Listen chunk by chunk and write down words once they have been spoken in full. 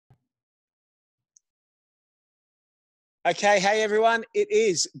Okay, hey everyone, it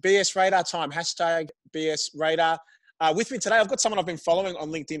is BS Radar time, hashtag BS Radar. With me today, I've got someone I've been following on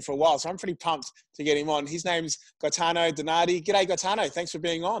LinkedIn for a while, so I'm pretty pumped to get him on. His name's Gaetano Nini. G'day, Gaetano. Thanks for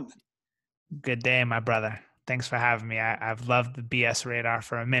being on. Good day, my brother. Thanks for having me. I've loved the BS Radar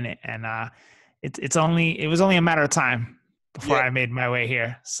for a minute, and it was only a matter of time before I made my way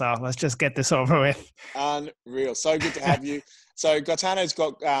here. So let's just get this over with. Unreal. So good to have you. So Gaetano's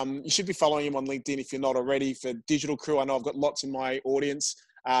got, you should be following him on LinkedIn if you're not already, for Digital Crew. I know I've got lots in my audience.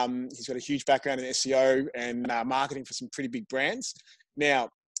 He's got a huge background in SEO and marketing for some pretty big brands. Now,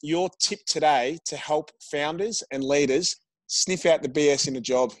 your tip today to help founders and leaders sniff out the BS in a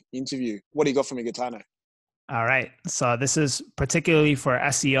job interview. What do you got for me, Gaetano? All right. So this is particularly for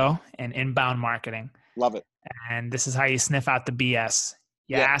SEO and inbound marketing. Love it. And this is how you sniff out the BS.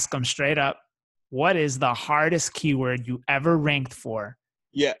 You ask them straight up, what is the hardest keyword you ever ranked for?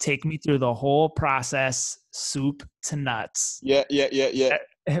 Yeah. Take me through the whole process, soup to nuts. Yeah.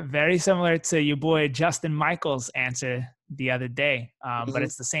 Very similar to your boy Justin Michael's answer the other day, but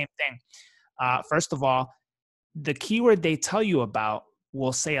it's the same thing. First of all, the keyword they tell you about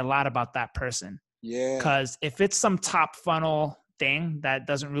will say a lot about that person. Yeah. Because if it's some top funnel thing that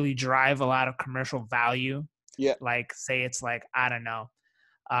doesn't really drive a lot of commercial value, like say it's like, I don't know,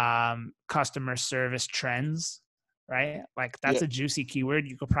 customer service trends, right? Like that's a juicy keyword.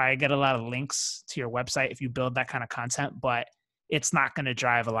 You could probably get a lot of links to your website if you build that kind of content, but it's not going to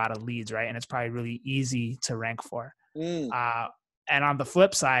drive a lot of leads, right? And it's probably really easy to rank for. And on the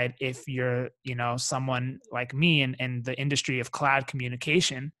flip side, if you're, someone like me in the industry of cloud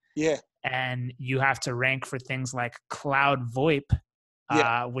communication, and you have to rank for things like cloud VoIP,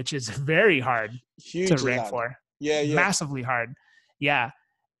 which is very hard to rank for. Massively hard. Yeah.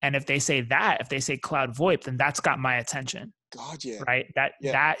 And if they say cloud VoIP, then that's got my attention. God, yeah. Right.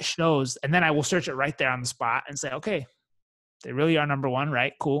 That shows. And then I will search it right there on the spot and say, okay, they really are number one,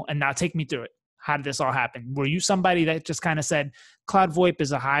 right? Cool. And now take me through it. How did this all happen? Were you somebody that just kind of said, cloud VoIP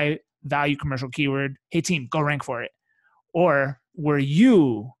is a high value commercial keyword. Hey team, go rank for it. Or were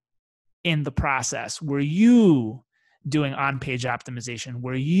you in the process? Were you doing on-page optimization?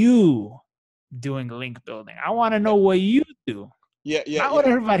 Were you doing link building? I want to know what you do. Not what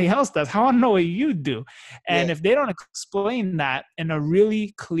everybody else does. I want to know what you do. And if they don't explain that in a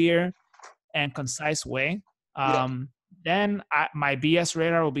really clear and concise way, then my BS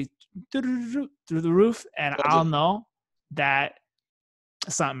radar will be through the roof, and I'll know that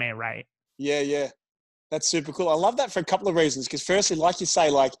something ain't right. Yeah. That's super cool. I love that for a couple of reasons. Because firstly, like you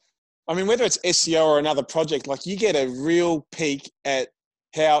say, whether it's SEO or another project, you get a real peek at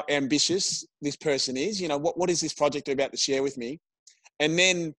how ambitious this person is. What is this project they're about to share with me? And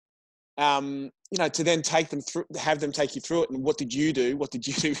then, to then take them through, have them take you through it. And what did you do? What did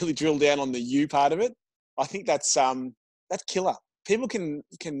you do? Really drill down on the you part of it. I think that's killer. People can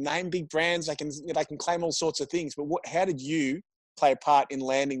name big brands. They can claim all sorts of things. But how did you play a part in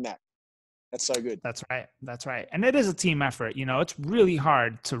landing that? That's so good. That's right. And it is a team effort. It's really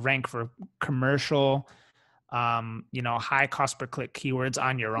hard to rank for commercial, high cost per click keywords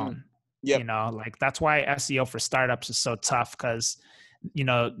on your own. That's why SEO for startups is so tough, because,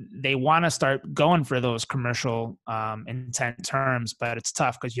 they want to start going for those commercial intent terms, but it's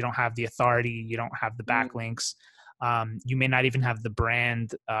tough because you don't have the authority. You don't have the backlinks. You may not even have the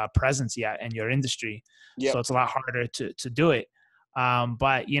brand presence yet in your industry. So it's a lot harder to do it.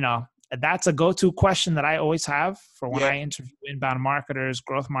 But, that's a go-to question that I always have for when I interview inbound marketers,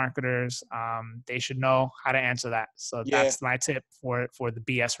 growth marketers. They should know how to answer that. So that's my tip for the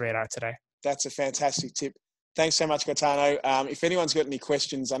BS radar today. That's a fantastic tip. Thanks so much, Gaetano. If anyone's got any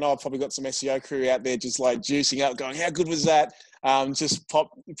questions, I know I've probably got some SEO crew out there just juicing up, going, how good was that? Just pop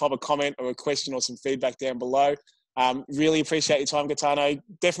a comment or a question or some feedback down below. Really appreciate your time, Gaetano.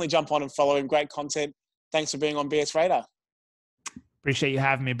 Definitely jump on and follow him. Great content. Thanks for being on BS Radar. Appreciate you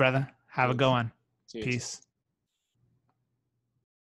having me, brother. Have a good one. Cheers. Peace.